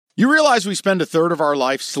You realize we spend a third of our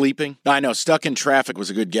life sleeping? I know, stuck in traffic was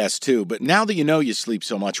a good guess too, but now that you know you sleep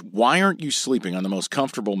so much, why aren't you sleeping on the most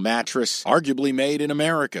comfortable mattress arguably made in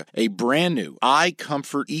America? A brand new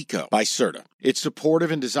iComfort Eco by Serta. It's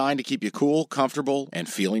supportive and designed to keep you cool, comfortable, and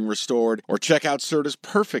feeling restored. Or check out Serta's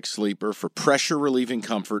Perfect Sleeper for pressure-relieving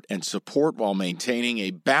comfort and support while maintaining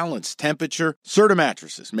a balanced temperature. Serta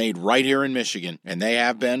mattresses made right here in Michigan, and they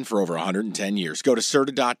have been for over 110 years. Go to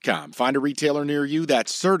Serta.com. Find a retailer near you.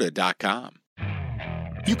 That's Serta.com.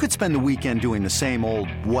 You could spend the weekend doing the same old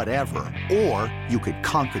whatever, or you could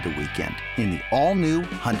conquer the weekend in the all-new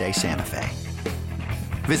Hyundai Santa Fe.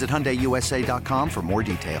 Visit HyundaiUSA.com for more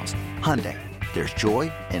details. Hyundai, there's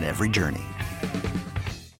joy in every journey.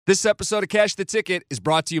 This episode of Cash the Ticket is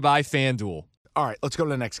brought to you by FanDuel. All right, let's go to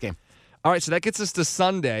the next game. All right, so that gets us to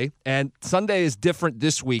Sunday, and Sunday is different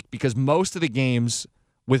this week because most of the games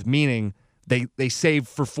with meaning, they save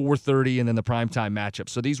for 4:30 and then the primetime matchup.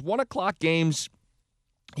 So these 1 o'clock games,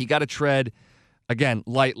 you got to tread, again,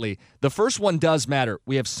 lightly. The first one does matter.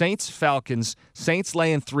 We have Saints-Falcons. Saints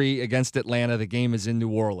laying 3 against Atlanta. The game is in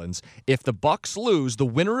New Orleans. If the Bucs lose, the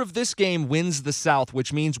winner of this game wins the South,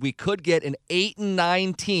 which means we could get an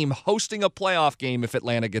 8-9 team hosting a playoff game if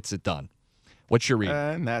Atlanta gets it done. What's your read?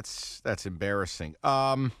 And that's embarrassing.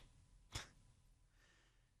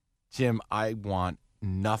 Jim, I want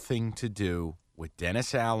nothing to do with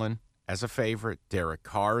Dennis Allen as a favorite, Derek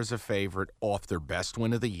Carr as a favorite, off their best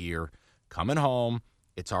win of the year. Coming home,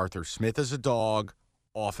 it's Arthur Smith as a dog,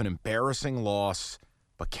 off an embarrassing loss,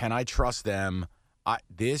 but can I trust them?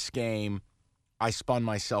 This game, I spun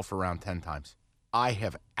myself around 10 times. I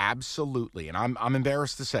have absolutely, and I'm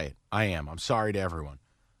embarrassed to say it. I am. I'm sorry to everyone.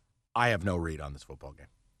 I have no read on this football game.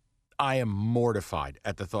 I am mortified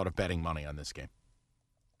at the thought of betting money on this game.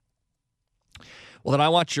 Well, then I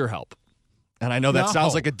want your help. And I know that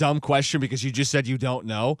sounds like a dumb question because you just said you don't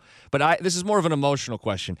know. But this is more of an emotional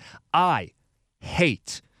question. I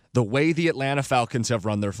hate the way the Atlanta Falcons have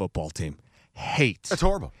run their football team. Hate. That's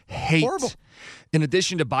horrible. Hate. Horrible. In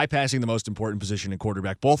addition to bypassing the most important position in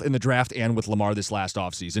quarterback, both in the draft and with Lamar this last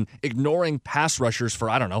offseason, ignoring pass rushers for,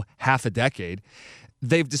 half a decade,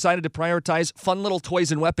 they've decided to prioritize fun little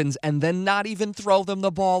toys and weapons and then not even throw them the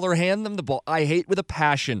ball or hand them the ball. I hate with a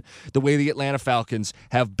passion the way the Atlanta Falcons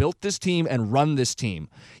have built this team and run this team.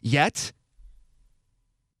 Yet,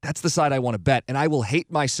 that's the side I want to bet, and I will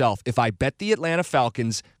hate myself if I bet the Atlanta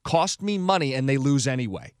Falcons cost me money and they lose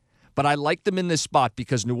anyway. But I like them in this spot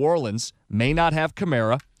because New Orleans may not have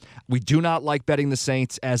Kamara. We do not like betting the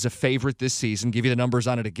Saints as a favorite this season. Give you the numbers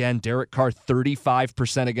on it again. Derek Carr,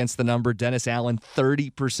 35% against the number. Dennis Allen,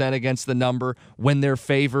 30% against the number when they're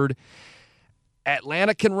favored.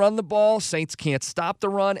 Atlanta can run the ball. Saints can't stop the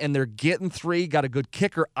run, and they're getting 3. Got a good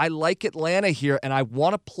kicker. I like Atlanta here, and I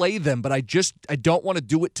want to play them, but I don't want to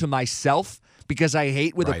do it to myself because I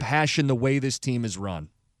hate with a passion the way this team is run.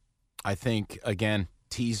 I think, again,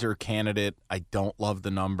 teaser candidate. I don't love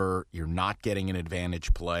the number. You're not getting an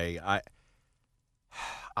advantage play.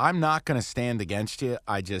 I'm not going to stand against you.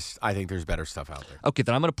 I think there's better stuff out there. Okay,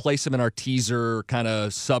 then I'm going to place them in our teaser kind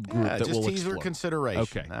of subgroup that we'll just teaser explore. consideration.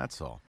 Okay. That's all.